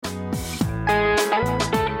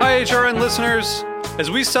HRN listeners.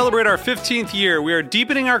 As we celebrate our 15th year, we are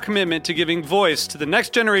deepening our commitment to giving voice to the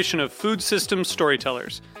next generation of food systems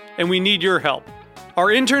storytellers, and we need your help. Our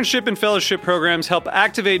internship and fellowship programs help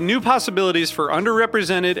activate new possibilities for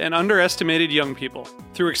underrepresented and underestimated young people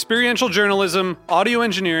through experiential journalism, audio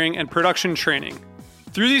engineering, and production training.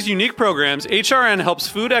 Through these unique programs, HRN helps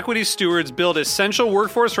food equity stewards build essential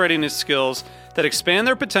workforce readiness skills that expand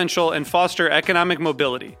their potential and foster economic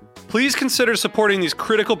mobility. Please consider supporting these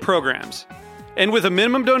critical programs. And with a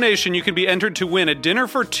minimum donation, you can be entered to win a dinner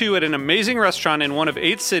for two at an amazing restaurant in one of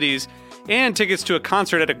 8 cities and tickets to a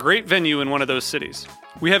concert at a great venue in one of those cities.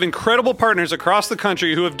 We have incredible partners across the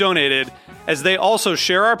country who have donated, as they also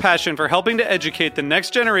share our passion for helping to educate the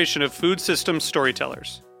next generation of food systems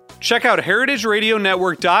storytellers. Check out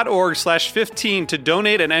heritageradionetwork.org/15 to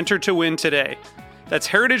donate and enter to win today. That's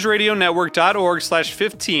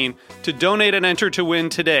heritageradionetwork.org/15 to donate and enter to win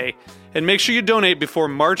today. And make sure you donate before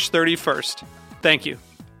March 31st. Thank you.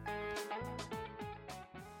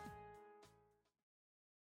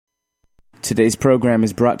 Today's program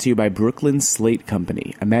is brought to you by Brooklyn Slate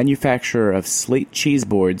Company, a manufacturer of slate cheese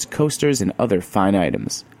boards, coasters, and other fine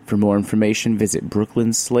items. For more information, visit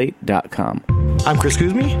brooklynslate.com. I'm Chris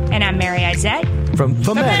Kuzmi. And I'm Mary Izette. From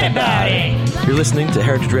Foment About It. You're listening to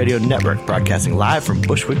Heritage Radio Network, broadcasting live from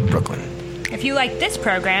Bushwick, Brooklyn. If you like this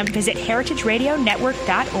program, visit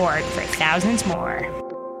heritageradionetwork.org for thousands more.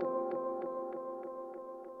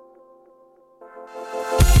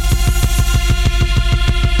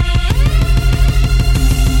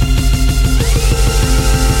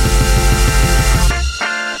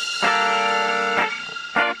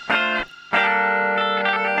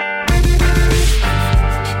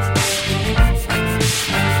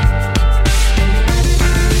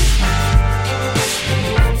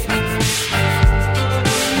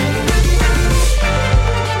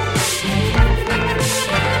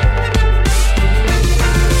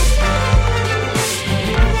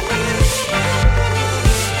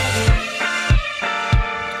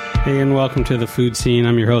 Welcome to the Food Scene.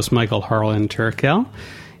 I'm your host, Michael Harlan Turkel.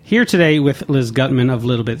 Here today with Liz Gutman of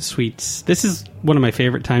Liddabit Sweets. This is one of my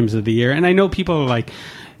favorite times of the year, and I know people are like,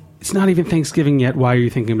 it's not even Thanksgiving yet, why are you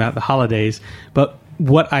thinking about the holidays? But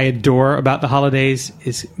what I adore about the holidays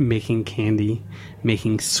is making candy,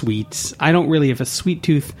 making sweets. I don't really have a sweet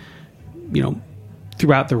tooth,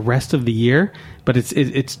 throughout the rest of the year, but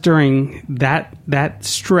it's during that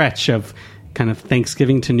stretch of kind of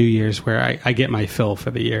Thanksgiving to New Year's where I get my fill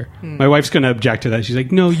for the year. My wife's going to object to that. She's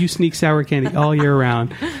like, no, you sneak sour candy all year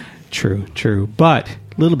round. True. But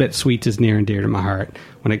Liddabit Sweets is near and dear to my heart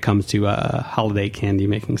when it comes to holiday candy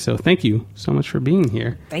making. So thank you so much for being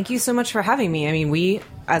here. Thank you so much for having me. I mean, we,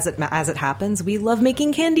 as it happens, we love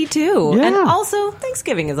making candy too. Yeah. And also,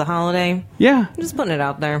 Thanksgiving is a holiday. Yeah. I'm just putting it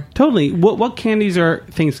out there. Totally. What candies are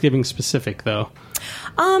Thanksgiving specific, though?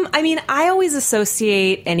 I mean, I always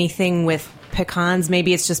associate anything with pecans.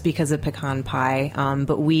 Maybe it's just because of pecan pie.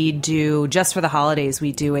 But we do, just for the holidays,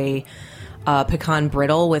 we do a pecan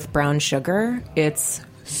brittle with brown sugar. It's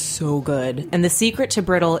so good. And the secret to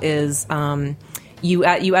brittle is you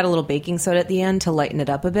add a little baking soda at the end to lighten it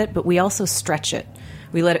up a bit, but we also stretch it.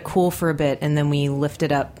 We let it cool for a bit, and then we lift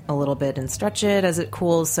it up a little bit and stretch it as it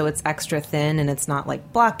cools so it's extra thin and it's not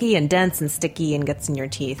like blocky and dense and sticky and gets in your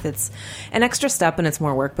teeth. It's an extra step and it's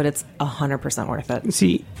more work, but it's 100% worth it.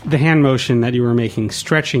 See, the hand motion that you were making,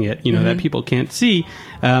 stretching it, that people can't see,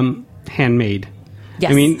 handmade.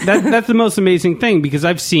 Yes. I mean, that's the most amazing thing, because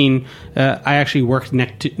I've seen, I actually worked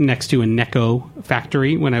next to a Necco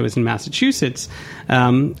factory when I was in Massachusetts.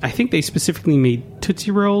 I think they specifically made Tootsie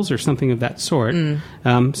Rolls or something of that sort.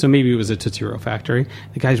 So maybe it was a Tootsie Roll factory.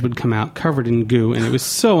 The guys would come out covered in goo, and it was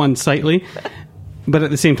so unsightly. But at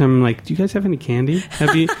the same time, I'm like, do you guys have any candy?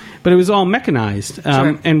 But it was all mechanized.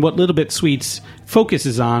 Sure. And what Liddabit Sweets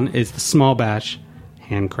focuses on is the small batch,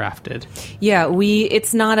 handcrafted. Yeah,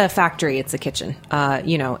 it's not a factory, it's a kitchen.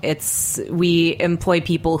 We employ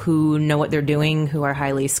people who know what they're doing, who are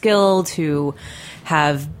highly skilled, who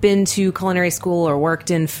have been to culinary school or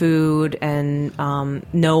worked in food and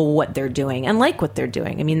know what they're doing and like what they're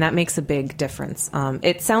doing. I mean, that makes a big difference.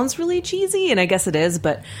 It sounds really cheesy, and I guess it is,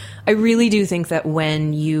 but I really do think that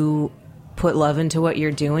when you put love into what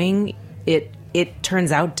you're doing, it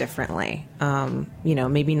turns out differently.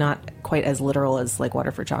 Maybe not quite as literal as like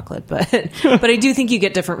water for chocolate, but but I do think you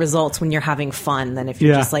get different results when you're having fun than if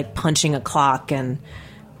you're just like punching a clock and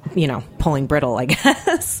pulling brittle, I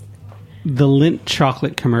guess. The Lindt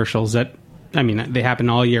chocolate commercials they happen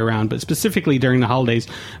all year round, but specifically during the holidays,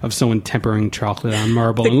 of someone tempering chocolate on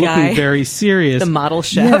marble and looking very serious. The model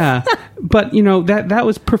chef. Yeah. But, that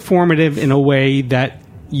was performative in a way that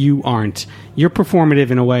you aren't. You're performative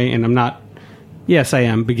in a way, and I'm not. Yes, I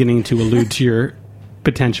am beginning to allude to your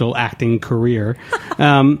potential acting career.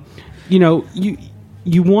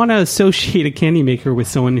 You want to associate a candy maker with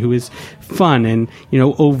someone who is fun and,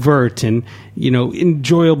 overt and,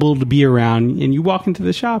 enjoyable to be around. And you walk into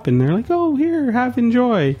the shop and they're like, oh, here,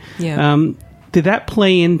 enjoy. Yeah. Did that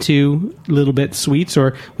play into Liddabit Sweets,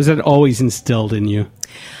 or was that always instilled in you?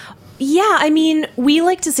 Yeah, I mean, we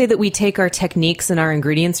like to say that we take our techniques and our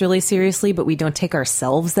ingredients really seriously, but we don't take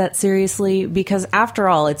ourselves that seriously because, after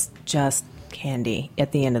all, it's just candy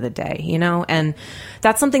at the end of the day, and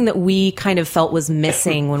that's something that we kind of felt was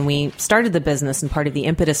missing when we started the business. And part of the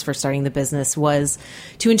impetus for starting the business was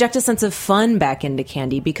to inject a sense of fun back into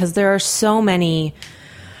candy, because there are so many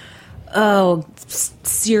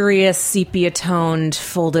serious sepia toned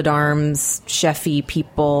folded arms chefy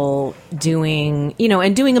people doing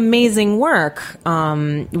amazing work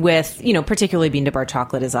with particularly bean to bar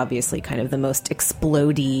chocolate is obviously kind of the most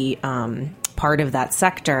explodey part of that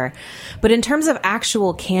sector. But in terms of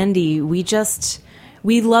actual candy,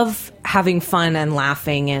 we love having fun and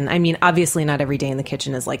laughing. And I mean, obviously not every day in the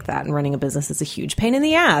kitchen is like that. And running a business is a huge pain in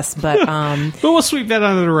the ass, but, but we'll sweep that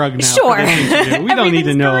under the rug now. Sure. We don't need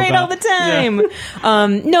to know great about all the time.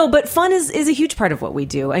 Yeah. No, but fun is a huge part of what we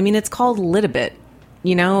do. I mean, it's called Liddabit.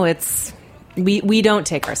 We don't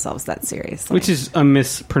take ourselves that seriously. Which is a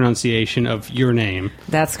mispronunciation of your name.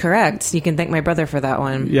 That's correct. You can thank my brother for that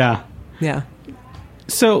one. Yeah. Yeah.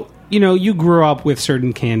 So, you grew up with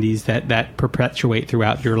certain candies that perpetuate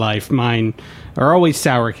throughout your life. Mine are always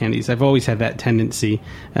sour candies. I've always had that tendency.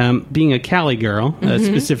 Being a Cali girl,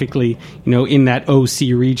 specifically, in that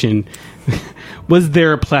OC region, was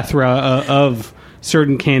there a plethora of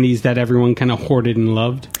certain candies that everyone kind of hoarded and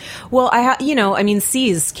loved? Well,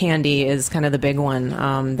 C's candy is kind of the big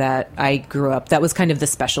one that I grew up. That was kind of the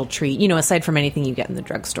special treat, aside from anything you get in the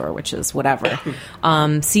drugstore, which is whatever.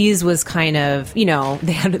 C's was kind of,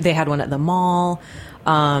 they had one at the mall.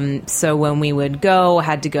 So when we would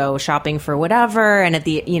had to go shopping for whatever, and at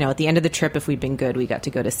the end of the trip, if we'd been good, we got to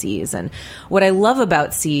go to C's. And what I love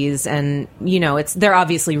about C's, and they're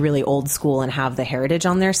obviously really old school and have the heritage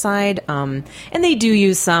on their side, and they do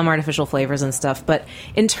use some artificial flavors and stuff. But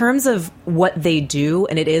in terms of what they do,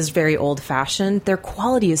 and it is very old fashioned, their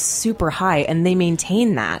quality is super high, and they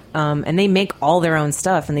maintain that, and they make all their own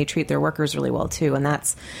stuff, and they treat their workers really well too, and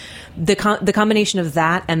that's. The combination of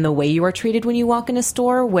that and the way you are treated when you walk in a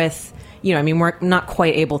store with, we're not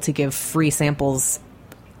quite able to give free samples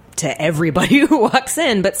to everybody who walks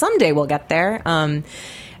in, but someday we'll get there.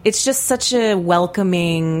 It's just such a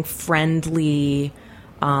welcoming, friendly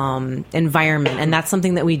environment. And that's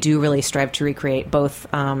something that we do really strive to recreate, both,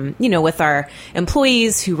 with our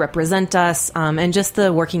employees who represent us and just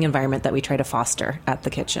the working environment that we try to foster at the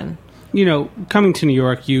kitchen. Coming to New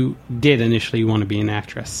York, you did initially want to be an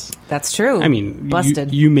actress. That's true. I mean,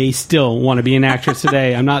 busted. You may still want to be an actress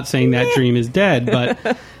today. I'm not saying that dream is dead,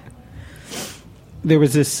 but there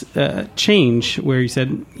was this change where you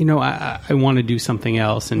said, I want to do something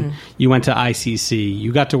else. And you went to ICC.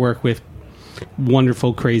 You got to work with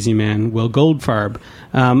wonderful, crazy man, Will Goldfarb.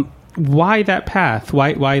 Why that path?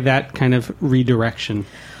 Why that kind of redirection?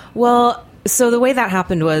 Well, so the way that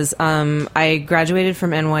happened was I graduated from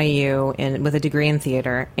NYU with a degree in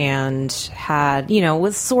theater and had,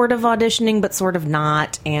 was sort of auditioning but sort of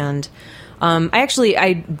not. And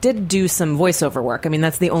I did do some voiceover work. I mean,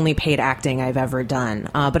 that's the only paid acting I've ever done.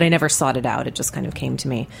 But I never sought it out. It just kind of came to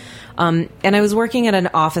me. And I was working at an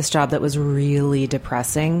office job that was really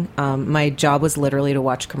depressing. My job was literally to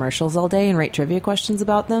watch commercials all day and write trivia questions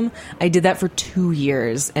about them. I did that for 2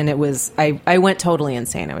 years, and I went totally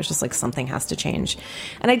insane. I was just like, something has to change.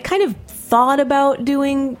 And I'd kind of thought about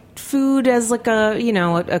doing food as like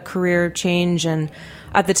a career change. And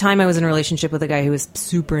at the time I was in a relationship with a guy who was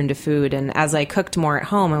super into food. And as I cooked more at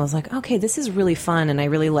home, I was like, okay, this is really fun. And I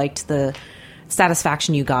really liked the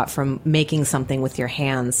satisfaction you got from making something with your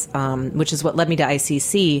hands, which is what led me to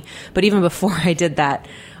ICC. But even before I did that,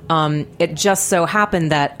 it just so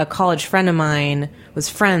happened that a college friend of mine was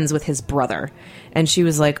friends with his brother. And she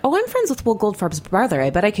was like, oh, I'm friends with Will Goldfarb's brother. I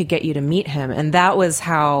bet I could get you to meet him. And that was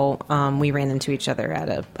how we ran into each other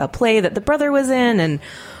at a play that the brother was in. And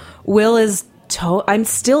Will is I'm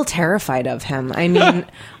still terrified of him. I mean,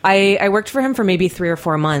 I worked for him for maybe 3 or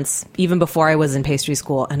 4 months, even before I was in pastry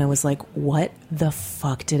school. And I was like, what the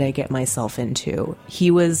fuck did I get myself into?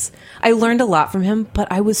 I learned a lot from him, but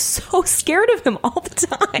I was so scared of him all the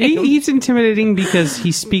time. He's intimidating because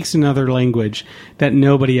he speaks another language that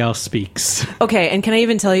nobody else speaks. Okay. And can I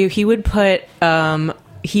even tell you, he would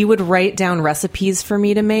write down recipes for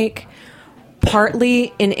me to make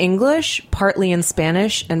partly in English, partly in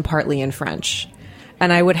Spanish, and partly in French.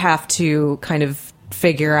 And I would have to kind of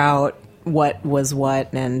figure out what was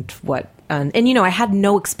what and what. And you know, I had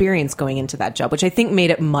no experience going into that job, which I think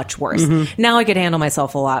made it much worse. Now I could handle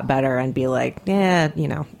myself a lot better and be like, yeah, you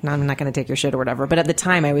know, I'm not going to take your shit or whatever. But at the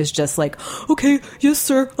time, I was just like, okay, yes,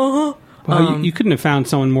 sir, uh-huh. Well, you couldn't have found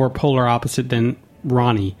someone more polar opposite than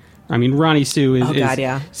Ronnie. I mean, Ronnie Sue is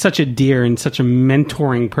such a dear and such a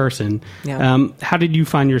mentoring person. Yeah. How did you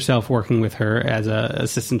find yourself working with her as a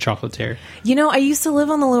assistant chocolatier? You know, I used to live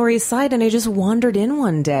on the Lower East Side, and I just wandered in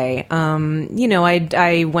one day. You know,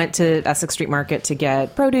 I went to Essex Street Market to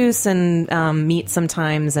get produce and meat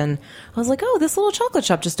sometimes, and I was like, oh, this little chocolate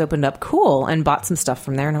shop just opened up. Cool. And bought some stuff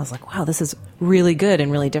from there, and I was like, wow, this is really good and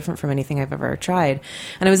really different from anything I've ever tried.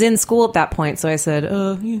 And I was in school at that point, so I said,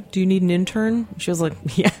 do you need an intern? She was like,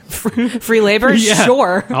 yeah. Free labor? Yeah.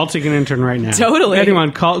 Sure. I'll take an intern right now. Totally.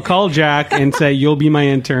 Anyone, call Jack and say, you'll be my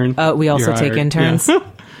intern. We also take interns. Yeah.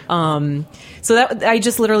 So that I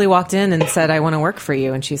just literally walked in and said, I want to work for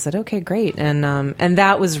you. And she said, okay, great. And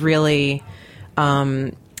that was really,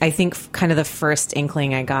 I think, kind of the first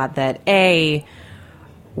inkling I got that,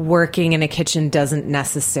 working in a kitchen doesn't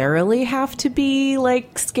necessarily have to be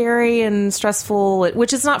like scary and stressful,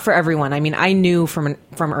 which is not for everyone. I mean, I knew from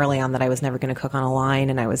early on that I was never going to cook on a line,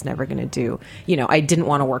 and I was never going to do, you know, I didn't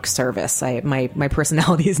want to work service. My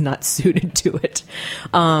personality is not suited to it.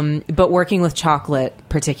 But working with chocolate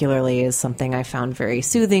particularly is something I found very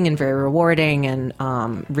soothing and very rewarding, and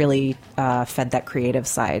really fed that creative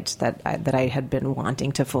side that I had been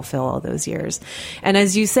wanting to fulfill all those years. And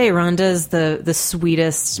as you say, Rhonda is the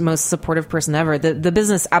sweetest, most supportive person ever. The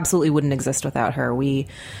business absolutely wouldn't exist without her. We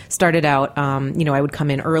started out, you know, I would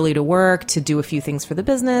come in early to work to do a few things for the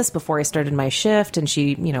business before I started my shift, and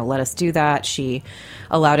she, you know, let us do that. She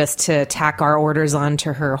allowed us to tack our orders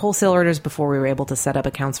onto her wholesale orders before we were able to set up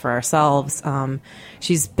accounts for ourselves.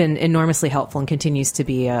 She's been enormously helpful and continues to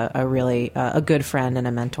be a really a good friend and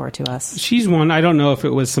a mentor to us. She's one, I don't know if it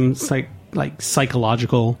was some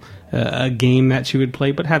psychological a game that she would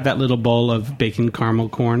play, but have that little bowl of bacon caramel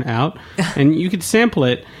corn out, and you could sample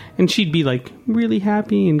it, and she'd be like really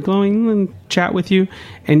happy and glowing and chat with you,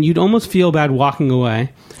 and you'd almost feel bad walking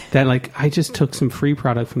away that like, I just took some free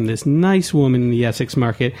product from this nice woman in the Essex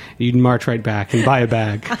market, and you'd march right back and buy a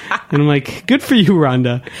bag. And I'm like, good for you,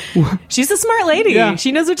 Rhonda. She's a smart lady. Yeah.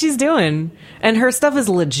 She knows what she's doing, and her stuff is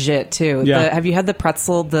legit too. Yeah. Have you had the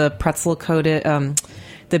pretzel coated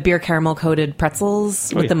the beer caramel coated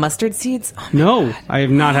pretzels with the mustard seeds? Oh no, God. I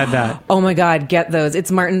have not had that. Oh my God, get those. It's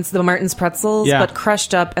the Martin's pretzels, but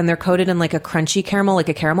crushed up, and they're coated in like a crunchy caramel, like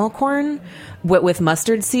a caramel corn with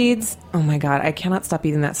mustard seeds. Oh my God, I cannot stop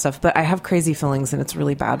eating that stuff, but I have crazy fillings, and it's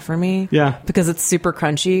really bad for me. Yeah. Because it's super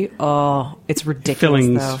crunchy. Oh, it's ridiculous.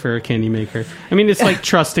 Fillings for a candy maker. I mean, it's like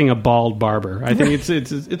trusting a bald barber. I think it's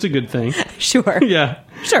a good thing. Sure. Yeah.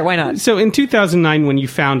 Sure, why not? So in 2009, when you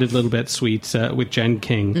founded Liddabit Sweets with Jen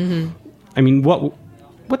King, I mean, what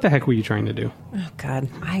the heck were you trying to do? Oh God,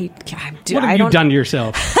 what have you done to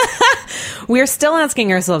yourself? We're still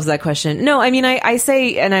asking ourselves that question. No, I mean, I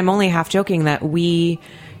say, and I'm only half joking, that we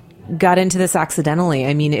got into this accidentally.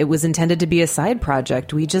 I mean, it was intended to be a side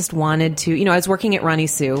project. We just wanted to, you know, I was working at Ronnie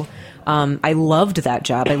Sue. I loved that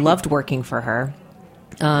job. I loved working for her.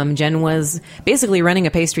 Jen was basically running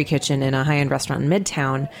a pastry kitchen in a high-end restaurant in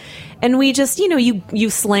Midtown. And we just, you know, you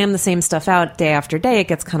slam the same stuff out day after day. It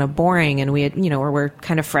gets kind of boring. And we had, you know, we're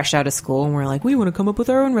kind of fresh out of school, and we're like, we want to come up with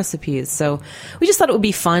our own recipes. So we just thought it would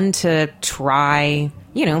be fun to try,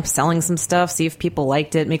 you know, selling some stuff, see if people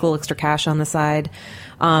liked it, make a little extra cash on the side.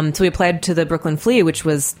 So we applied to the Brooklyn Flea, which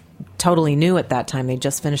was totally new at that time. They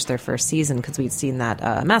just finished their first season because we'd seen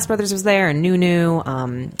that Mass Brothers was there, and Nunu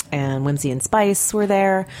and Whimsy and Spice were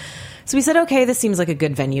there. So we said, okay, this seems like a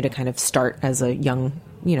good venue to kind of start as a young,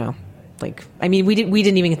 you know, like, I mean, we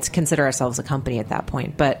didn't even consider ourselves a company at that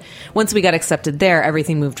point. But once we got accepted there,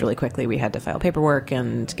 everything moved really quickly. We had to file paperwork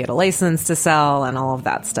and get a license to sell and all of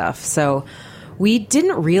that stuff. So we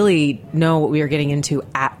didn't really know what we were getting into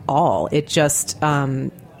at all. It just,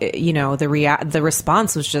 you know, the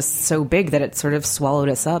response was just so big that it sort of swallowed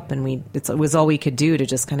us up, and it was all we could do to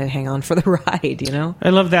just kind of hang on for the ride, you know? I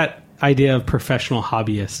love that idea of professional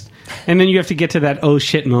hobbyist. And then you have to get to that oh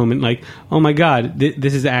shit moment, like, oh my God,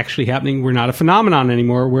 this is actually happening. We're not a phenomenon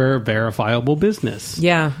anymore. We're a verifiable business.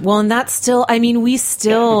 Yeah. Well, and that's still, I mean, we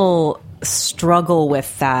still struggle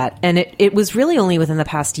with that. And it was really only within the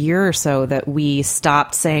past year or so that we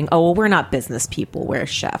stopped saying, oh, well, we're not business people, we're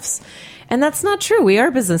chefs. And that's not true. We are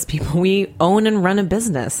business people. We own and run a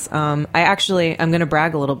business. I'm going to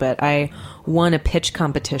brag a little bit. I won a pitch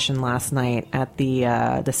competition last night at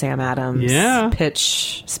the Sam Adams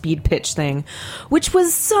speed pitch thing, which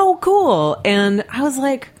was so cool. And I was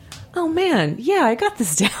like, oh man, yeah, I got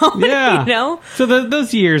this down. Yeah. You know? So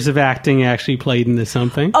those years of acting actually played into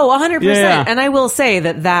something. Oh, 100%. Yeah. And I will say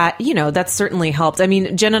that's certainly helped. I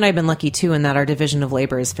mean, Jen and I have been lucky too in that our division of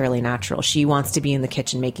labor is fairly natural. She wants to be in the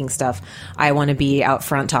kitchen making stuff. I want to be out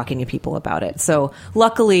front talking to people about it. So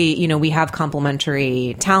luckily, we have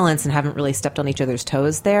complementary talents and haven't really stepped on each other's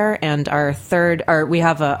toes there. And we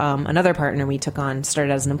have another partner we took on,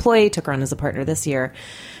 started as an employee, took her on as a partner this year.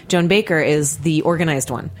 Joan Baker is the organized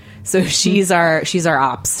one. So she's our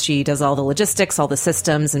ops. She does all the logistics, all the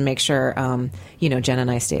systems, and makes sure, Jen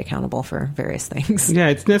and I stay accountable for various things. Yeah,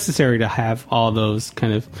 it's necessary to have all those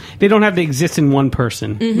they don't have to exist in one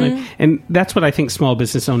person. Mm-hmm. And that's what I think small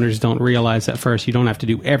business owners don't realize at first. You don't have to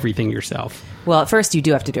do everything yourself. Well, at first you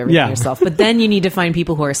do have to do everything yourself, but then you need to find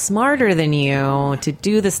people who are smarter than you to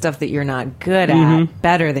do the stuff that you're not good at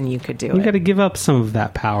better than you could do. You got to give up some of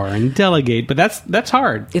that power and delegate, but that's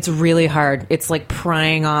hard. It's really hard. It's like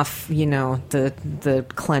prying off, the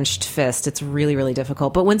clenched fist. It's really, really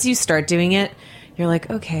difficult. But once you start doing it, you're like,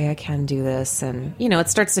 okay, I can do this. And, it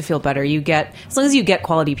starts to feel better. As long as you get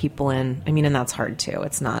quality people in, and that's hard too.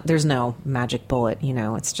 There's no magic bullet,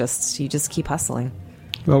 it's just, you just keep hustling.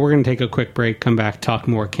 Well, we're going to take a quick break, come back, talk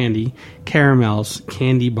more candy, caramels,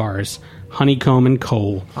 candy bars, honeycomb, and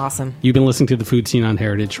coal. Awesome. You've been listening to The Food Scene on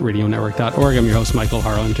heritageradionetwork.org. I'm your host, Michael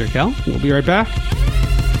Harlan Turkel. We'll be right back.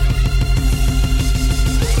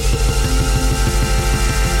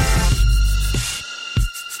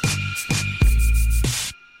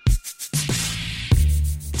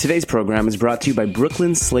 Today's program is brought to you by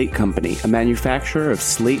Brooklyn Slate Company, a manufacturer of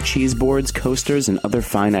slate cheese boards, coasters, and other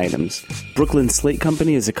fine items. Brooklyn Slate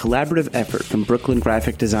Company is a collaborative effort from Brooklyn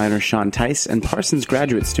graphic designer Sean Tice and Parsons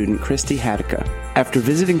graduate student Christy Hattica. After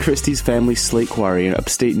visiting Christy's family's slate quarry in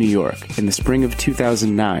upstate New York in the spring of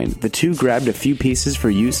 2009, the two grabbed a few pieces for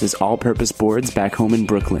use as all-purpose boards back home in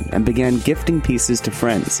Brooklyn and began gifting pieces to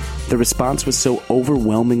friends. The response was so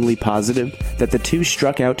overwhelmingly positive that the two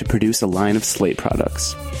struck out to produce a line of slate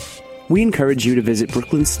products. We encourage you to visit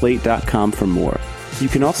brooklynslate.com for more. You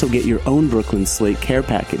can also get your own Brooklyn Slate care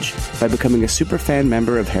package by becoming a superfan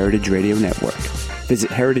member of Heritage Radio Network. Visit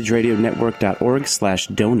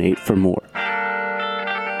heritageradionetwork.org/donate for more.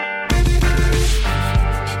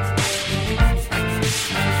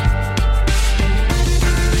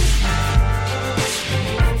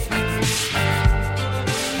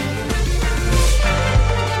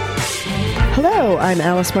 Hello, I'm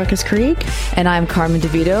Alice Marcus Krieg. And I'm Carmen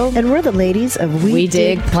DeVito. And we're the ladies of We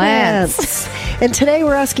Dig Plants. And today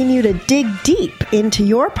we're asking you to dig deep into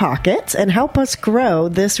your pockets and help us grow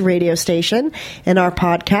this radio station and our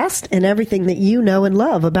podcast and everything that you know and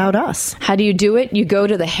love about us. How do you do it? You go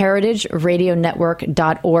to the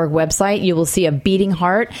heritageradionetwork.org website. You will see a beating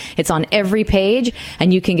heart. It's on every page.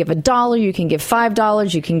 And you can give $1, you can give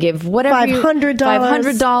 $5, you can give whatever $500.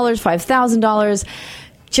 $500, $5,000.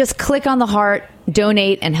 Just click on the heart,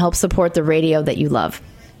 donate, and help support the radio that you love.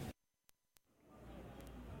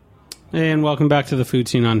 And welcome back to The Food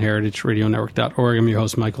Scene on heritageradionetwork.org. I'm your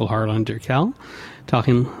host, Michael Harlan Turkel,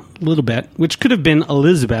 talking a little bit, which could have been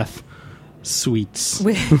Liddabit Sweets.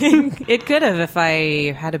 It could have if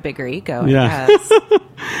I had a bigger ego. Yeah.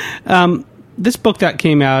 This book that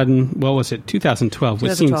came out in, 2012,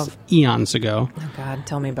 which seems eons ago. Oh, God,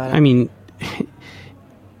 tell me about it. I mean,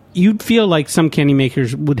 you'd feel like some candy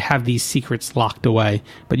makers would have these secrets locked away,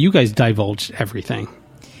 but you guys divulged everything.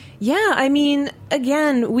 Yeah, I mean,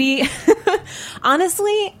 again, we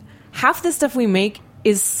honestly, half the stuff we make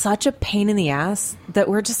is such a pain in the ass that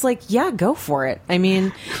we're just like, yeah, go for it. I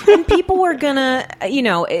mean, and people were gonna,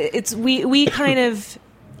 we kind of,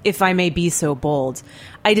 if I may be so bold,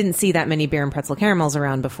 I didn't see that many beer and pretzel caramels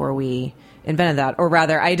around before we invented that, or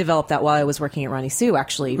rather, I developed that while I was working at Ronnie Sue,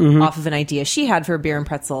 actually, off of an idea she had for a beer and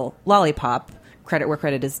pretzel lollipop. Credit where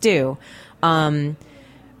credit is due. And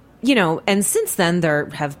since then there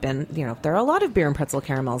have been, there are a lot of beer and pretzel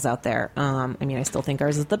caramels out there. I still think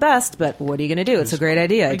ours is the best, but what are you going to do? It's a great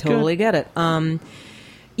idea. I totally get it.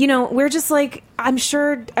 We're just like, I'm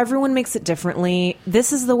sure everyone makes it differently.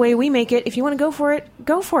 This is the way we make it. If you want to go for it,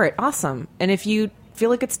 go for it. Awesome. And if you feel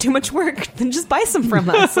like it's too much work, then just buy some from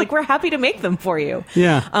us. Like, we're happy to make them for you.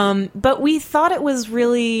 Yeah. But we thought it was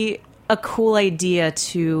really a cool idea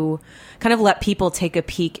to kind of let people take a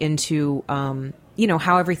peek into,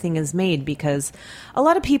 how everything is made, because a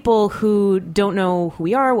lot of people who don't know who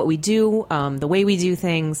we are, what we do, the way we do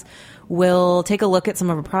things, will take a look at some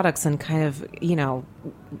of our products and kind of,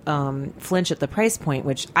 flinch at the price point,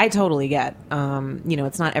 which I totally get.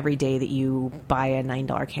 It's not every day that you buy a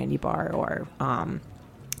 $9 candy bar or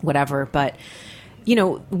whatever, but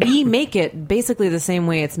we make it basically the same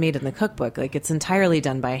way it's made in the cookbook. Like, it's entirely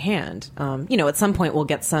done by hand. At some point we'll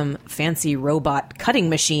get some fancy robot cutting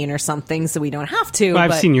machine or something, so we don't have to. Well,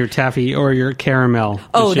 I've seen your taffy or your caramel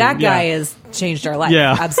machine. That guy has changed our life.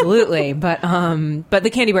 Yeah. Absolutely. But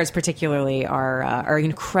the candy bars particularly are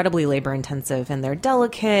incredibly labor intensive, and they're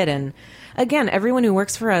delicate. And again, everyone who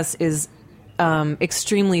works for us is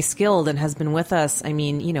extremely skilled and has been with us. I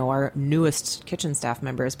mean, our newest kitchen staff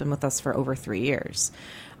member has been with us for over 3 years.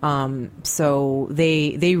 So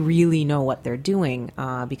they really know what they're doing,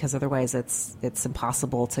 because otherwise it's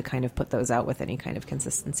impossible to kind of put those out with any kind of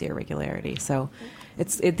consistency or regularity. So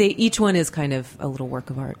each one is kind of a little work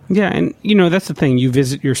of art. Yeah, and that's the thing. You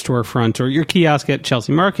visit your storefront or your kiosk at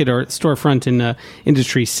Chelsea Market or storefront in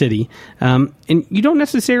Industry City, and you don't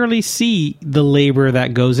necessarily see the labor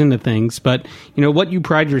that goes into things. But what you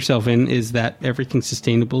pride yourself in is that everything's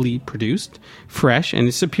sustainably produced, fresh,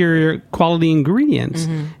 and superior quality ingredients.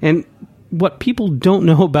 Mm-hmm. And what people don't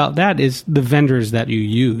know about that is the vendors that you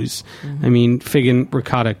use. Mm-hmm. I mean, Fig and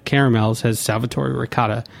Ricotta Caramels has Salvatore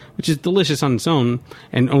Ricotta, which is delicious on its own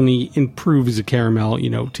and only improves the caramel,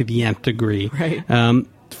 to the nth degree. Right.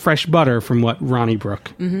 Fresh butter from Ronnie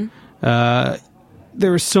Brook. Mm-hmm.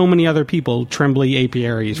 There are so many other people, Tremblay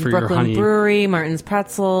Apiaries for Brooklyn your honey. Brewery, Martin's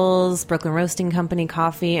Pretzels, Brooklyn Roasting Company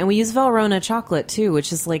coffee, and we use Valrhona chocolate too,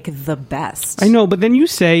 which is like the best. I know, but then you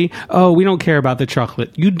say, "Oh, we don't care about the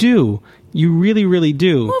chocolate." You do. You really, really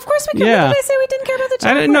do. Well, of course we care. Yeah. When did I say we didn't care about the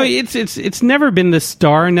chocolate? I don't know. It's never been the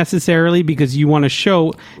star necessarily, because you want to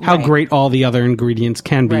show how great all the other ingredients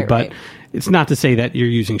can be, but. It's not to say that you're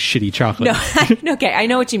using shitty chocolate. No, okay, I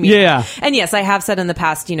know what you mean. Yeah. And yes, I have said in the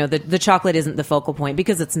past, the chocolate isn't the focal point,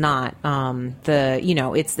 because it's not.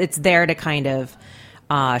 It's there to kind of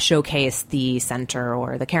showcase the center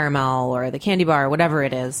or the caramel or the candy bar or whatever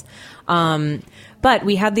it is. But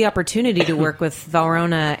we had the opportunity to work with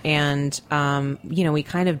Valrhona, and we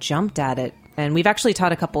kind of jumped at it. And we've actually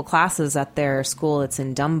taught a couple classes at their school. It's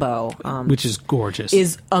in Dumbo. Which is gorgeous.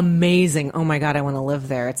 Is amazing. Oh, my God, I want to live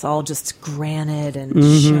there. It's all just granite and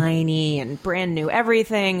shiny and brand new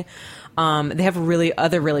everything. They have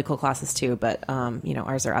other really cool classes, too. But,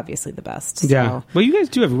 ours are obviously the best. Yeah. So. Well, you guys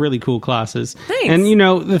do have really cool classes. Thanks. And,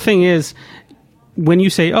 the thing is, when you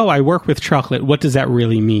say, "Oh, I work with chocolate," what does that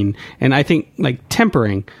really mean? And I think, like,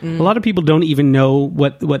 tempering, a lot of people don't even know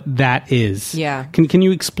what that is. Yeah. Can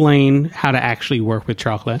you explain how to actually work with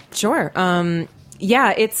chocolate? Sure. So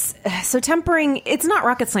tempering, it's not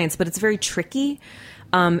rocket science, but it's very tricky.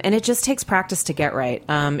 And it just takes practice to get right.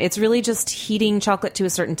 It's really just heating chocolate to a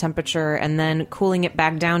certain temperature and then cooling it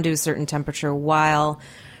back down to a certain temperature while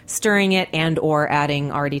stirring it and or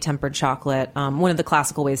adding already tempered chocolate. One of the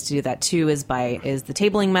classical ways to do that too is the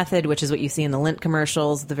tabling method, which is what you see in the Lindt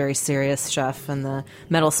commercials, the very serious chef and the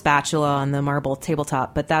metal spatula on the marble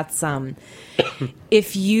tabletop. But that's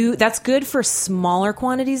that's good for smaller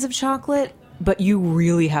quantities of chocolate, but you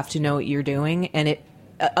really have to know what you're doing, and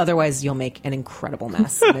otherwise you'll make an incredible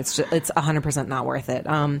mess, and it's 100% not worth it.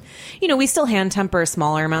 We still hand temper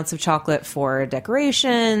smaller amounts of chocolate for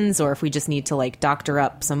decorations, or if we just need to doctor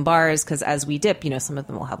up some bars, because as we dip, some of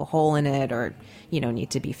them will have a hole in it, or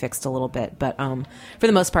need to be fixed a little bit. But for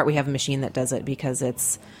the most part, we have a machine that does it, because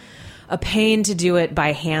it's a pain to do it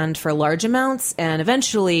by hand for large amounts, and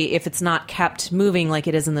eventually, if it's not kept moving like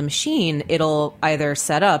it is in the machine, it'll either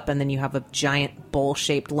set up and then you have a giant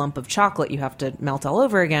bowl-shaped lump of chocolate you have to melt all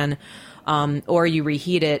over again, or you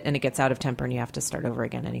reheat it and it gets out of temper and you have to start over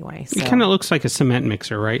again anyway. So. It kind of looks like a cement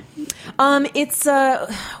mixer, right? It's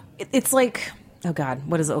like... Oh, God,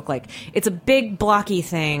 what does it look like? It's a big blocky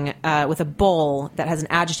thing with a bowl that has an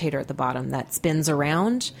agitator at the bottom that spins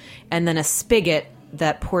around, and then a spigot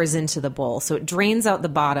that pours into the bowl. So it drains out the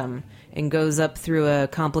bottom and goes up through a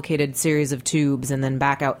complicated series of tubes and then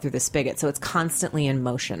back out through the spigot. So it's constantly in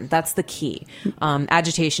motion. That's the key.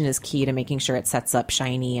 Agitation is key to making sure it sets up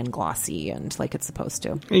shiny and glossy and like it's supposed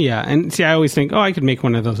to. Yeah, and see, I always think, I could make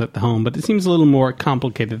one of those at the home, but it seems a little more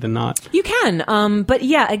complicated than not. You can, but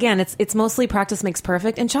yeah, again, it's mostly practice makes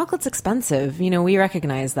perfect, and chocolate's expensive. We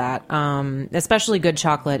recognize that, especially good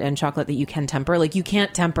chocolate and chocolate that you can temper. Like, you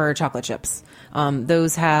can't temper chocolate chips.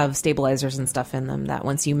 Those have stabilizers and stuff in them that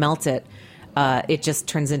once you melt it, it just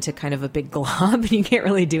turns into kind of a big glob and you can't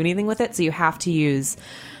really do anything with it. So you have to use,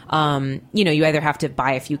 you either have to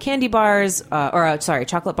buy a few candy bars,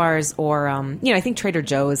 chocolate bars, or, I think Trader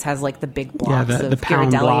Joe's has like the big blocks of the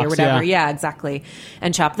pound Ghirardelli blocks, or whatever. Yeah, exactly.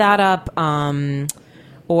 And chop that up.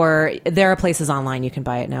 Or there are places online you can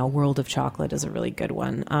buy it now. World of Chocolate is a really good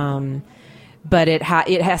one. But it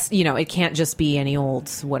has, it can't just be any old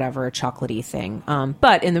whatever chocolatey thing.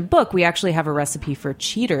 But in the book, we actually have a recipe for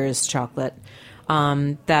Cheater's chocolate.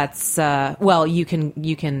 That's you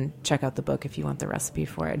can check out the book if you want the recipe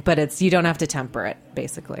for it. But you don't have to temper it,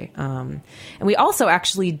 basically. And we also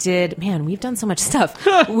actually did. Man, we've done so much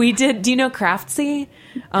stuff. We did. Do you know Craftsy?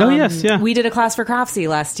 Yes, yeah. We did a class for Craftsy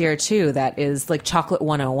last year too. That is like Chocolate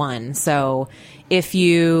 101. So if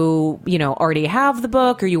you already have the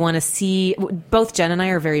book or you want to see, both Jen and I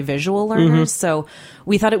are very visual learners. So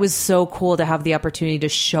we thought it was so cool to have the opportunity to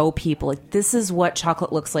show people, like, this is what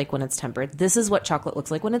chocolate looks like when it's tempered. This is what chocolate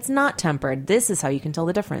looks like when it's not tempered. This is how you can tell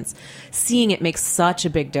the difference. Seeing it makes such a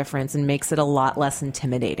big difference and makes it a lot less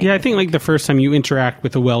intimidating. Yeah, I think like the first time you interact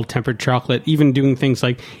with a well-tempered chocolate, even doing things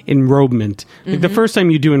like enrobement, like the first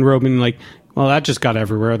time you do enrobement, like, well, that just got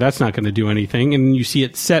everywhere. That's not going to do anything. And you see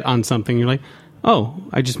it set on something. You're like, oh,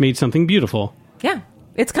 I just made something beautiful. Yeah,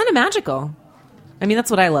 it's kind of magical. I mean, that's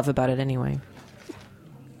what I love about it anyway.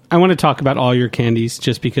 I want to talk about all your candies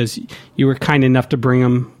just because you were kind enough to bring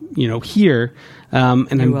them, here.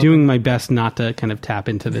 And I'm doing my best not to kind of tap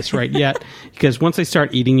into this right yet, because once I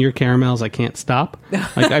start eating your caramels, I can't stop.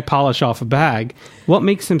 Like, I polish off a bag. What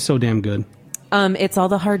makes them so damn good? It's all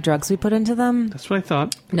the hard drugs we put into them. That's what I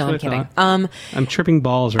thought. No, I'm kidding. I'm tripping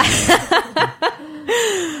balls right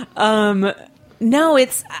now. No,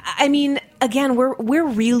 again, we're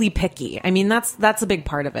really picky. I mean, that's a big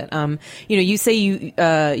part of it. You say you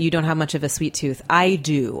don't have much of a sweet tooth. I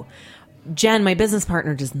do. Jen, my business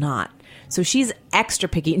partner, does not. So she's extra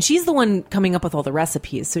picky, and she's the one coming up with all the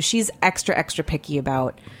recipes. So she's extra picky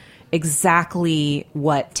about exactly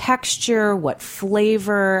what texture, what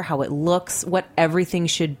flavor, how it looks, what everything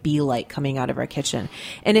should be like coming out of our kitchen.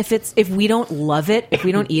 And if we don't love it, if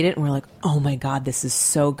we don't eat it and we're like, oh my God, this is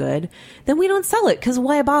so good, then we don't sell it, because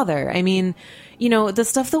why bother? I mean, the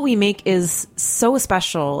stuff that we make is so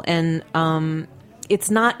special, and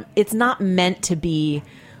it's not meant to be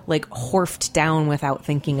like horfed down without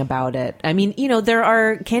thinking about it. I mean, there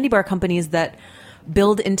are candy bar companies that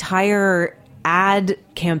build entire ad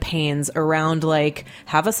campaigns around like,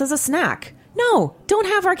 have us as a snack. No, don't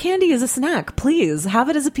have our candy as a snack, please. Have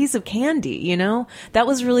it as a piece of candy. That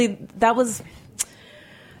was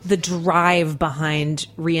the drive behind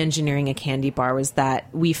re-engineering a candy bar, was that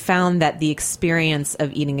we found that the experience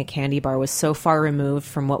of eating a candy bar was so far removed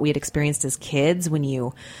from what we had experienced as kids, when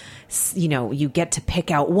you get to pick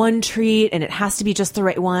out one treat and it has to be just the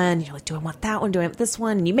right one. You're like, do I want that one? Do I want this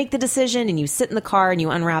one? And you make the decision and you sit in the car and you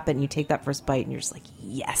unwrap it and you take that first bite and you're just like,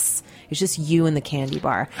 yes, it's just you and the candy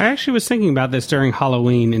bar. I actually was thinking about this during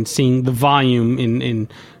Halloween and seeing the volume in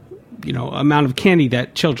amount of candy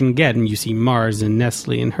that children get, and you see Mars and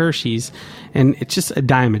Nestle and Hershey's, and it's just a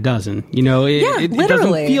dime a dozen. It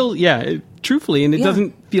doesn't feel, truthfully, and it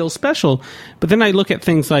doesn't feel special. But then I look at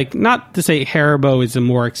things like, not to say Haribo is a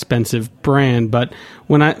more expensive brand, but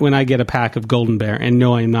when I get a pack of Golden Bear, and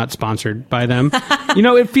no, I'm not sponsored by them,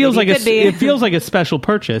 it feels it feels like a special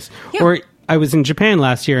purchase. Yeah. Or I was in Japan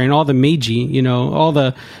last year, and all the Meiji, all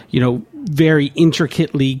the very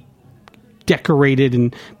intricately decorated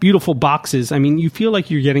and beautiful boxes. I mean, you feel like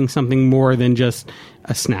you're getting something more than just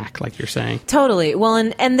a snack, like you're saying. Totally. Well,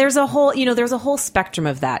 and there's a whole spectrum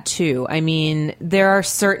of that too. I mean, there are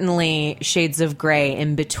certainly shades of gray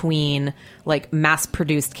in between like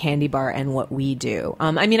mass-produced candy bar and what we do.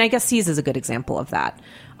 I mean, I guess C's is a good example of that.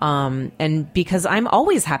 And because I'm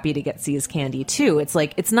always happy to get C's candy too. It's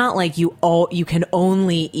like, it's not like you can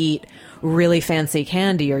only eat really fancy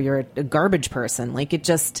candy or you're a garbage person. Like, it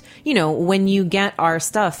just, when you get our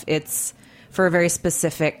stuff, it's for a very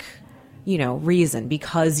specific, reason,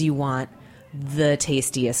 because you want the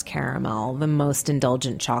tastiest caramel, the most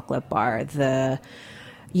indulgent chocolate bar, the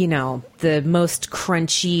most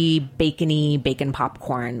crunchy, bacon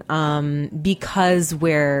popcorn, because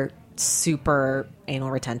we're super anal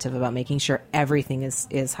retentive about making sure everything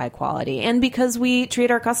is high quality, and because we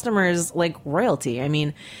treat our customers like royalty. I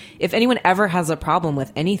mean, if anyone ever has a problem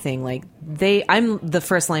with anything, like I'm the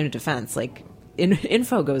first line of defense. Like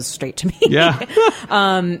info goes straight to me. Yeah.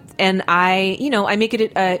 And I make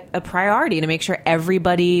it a priority to make sure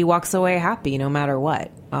everybody walks away happy no matter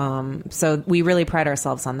what. So we really pride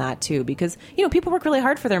ourselves on that too, because, people work really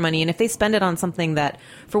hard for their money, and if they spend it on something that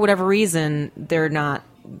for whatever reason they're not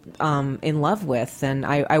in love with, then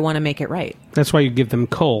I want to make it right. That's why you give them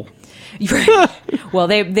coal. Right. Well,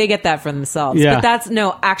 they get that for themselves. Yeah.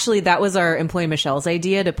 But actually that was our employee Michelle's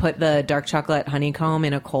idea, to put the dark chocolate honeycomb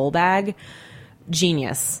in a coal bag.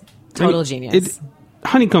 Genius. Total genius.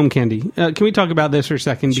 Honeycomb candy. Can we talk about this for a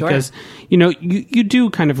second? Sure. Because, you do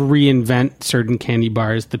kind of reinvent certain candy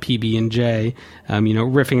bars, the PB&J,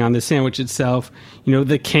 riffing on the sandwich itself,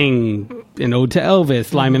 the King, an Ode to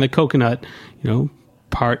Elvis, Lime and the Coconut,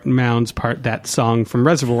 part Mounds, part that song from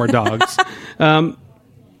Reservoir Dogs.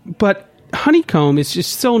 But honeycomb is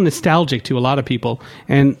just so nostalgic to a lot of people,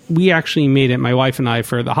 and we actually made it, my wife and I,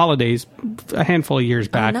 for the holidays a handful of years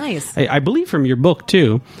back. Oh, nice. I believe from your book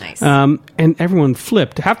too. Nice. And everyone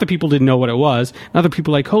flipped. Half the people didn't know what it was, and other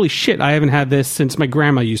people like, holy shit, I haven't had this since my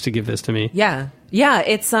grandma used to give this to me. Yeah,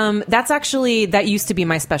 it's that used to be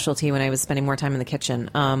my specialty when I was spending more time in the kitchen.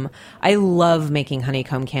 I love making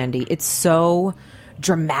honeycomb candy. It's so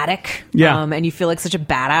dramatic. Yeah. And you feel like such a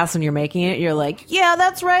badass when you're making it. You're like, yeah,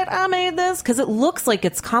 that's right, I made this. Because it looks like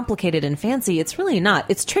it's complicated and fancy. It's really not.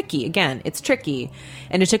 It's tricky. Again, it's tricky.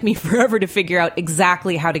 And it took me forever to figure out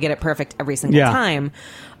exactly how to get it perfect every single time.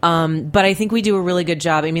 But I think we do a really good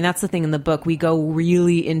job. I mean, that's the thing in the book. We go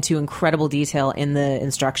really into incredible detail in the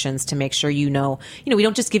instructions to make sure we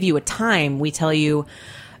don't just give you a time. We tell you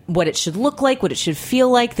what it should look like, what it should feel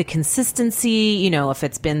like, the consistency, if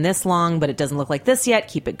it's been this long but it doesn't look like this yet,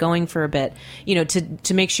 keep it going for a bit,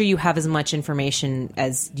 to make sure you have as much information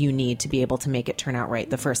as you need to be able to make it turn out right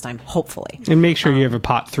the first time, hopefully. And make sure you have a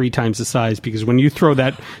pot 3 times the size, because when you throw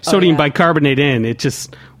that sodium bicarbonate in, it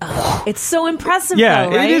just... it's so impressive, yeah,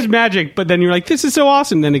 though, right? It is magic, but then you're like, this is so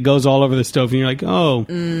awesome. Then it goes all over the stove, and you're like, oh.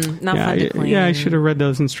 Not fun to clean. Yeah, I should have read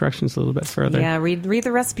those instructions a little bit further. Yeah, read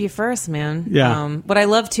the recipe first, man. Yeah. What I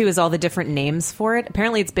love, too, is all the different names for it.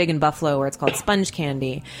 Apparently it's big in Buffalo, where it's called sponge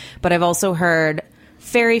candy. But I've also heard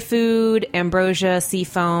fairy food, ambrosia,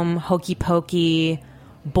 seafoam, hokey pokey,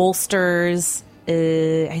 bolsters.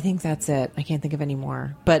 I think that's it. I can't think of any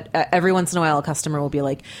more. But every once in a while, a customer will be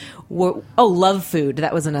like, love food.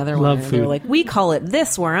 That was another one. Love food. They're like, we call it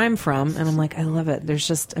this where I'm from. And I'm like, I love it. There's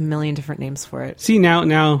just a million different names for it. See,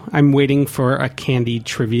 now I'm waiting for a candy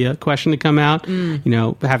trivia question to come out,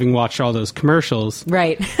 having watched all those commercials.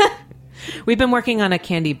 Right. We've been working on a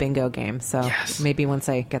candy bingo game, so maybe once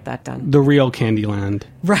I get that done. The real Candyland.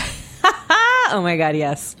 Right. Oh my God,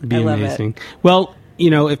 yes. It'd be I love amazing. it. Well,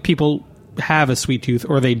 if people have a sweet tooth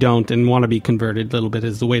or they don't and want to be converted, a little bit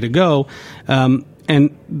is the way to go.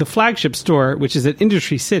 And the flagship store, which is at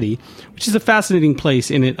Industry City, which is a fascinating place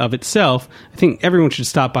in it of itself, I think everyone should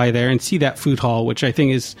stop by there and see that food hall, which I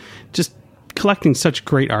think is just collecting such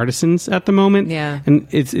great artisans at the moment. Yeah. And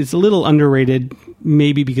it's a little underrated,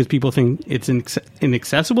 maybe because people think it's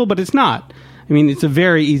inaccessible, but it's not. I mean, it's a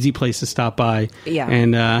very easy place to stop by. Yeah.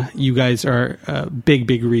 And you guys are a big,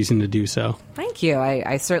 big reason to do so. Thank you.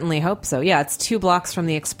 I certainly hope so. Yeah, it's 2 blocks from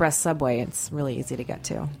the Express subway. It's really easy to get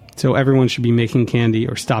to. So everyone should be making candy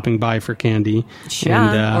or stopping by for candy.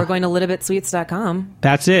 Yeah, or going to liddabitsweets.com.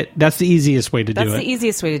 That's it. That's the easiest way to do it. That's the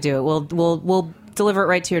easiest way to do it. We'll deliver it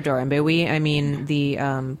right to your door. And by we, I mean the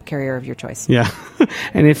carrier of your choice. Yeah.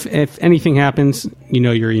 And if anything happens,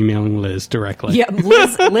 you're emailing Liz directly. Yeah,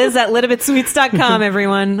 Liz at liddabitsweets.com,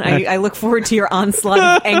 everyone. I look forward to your onslaught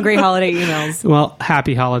of angry holiday emails. Well,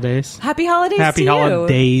 happy holidays. Happy holidays Happy to you.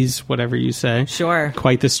 holidays, whatever you say. Sure.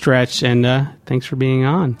 Quite the stretch, and thanks for being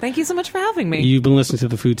on. Thank you so much for having me. You've been listening to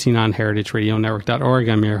The Food Scene on heritageradionetwork.org.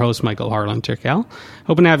 I'm your host, Michael Harlan Turkel.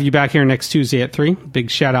 Hoping to have you back here next Tuesday at 3. Big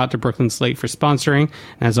shout out to Brooklyn Slate for sponsoring.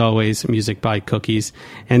 And as always, music by Cookies.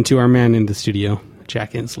 And to our man in the studio,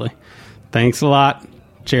 Jack Inslee. Thanks a lot.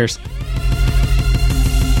 Cheers.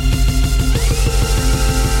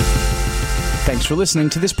 Thanks for listening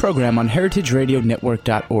to this program on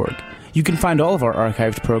heritageradionetwork.org. You can find all of our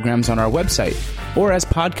archived programs on our website or as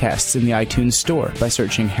podcasts in the iTunes Store by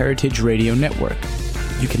searching Heritage Radio Network.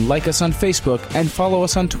 You can like us on Facebook and follow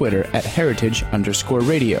us on Twitter at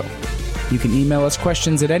 @heritage_radio. You can email us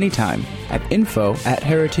questions at any time at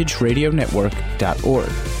info@heritageradionetwork.org.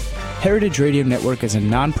 Heritage Radio Network is a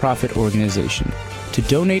non-profit organization. To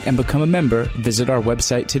donate and become a member, visit our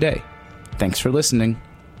website today. Thanks for listening.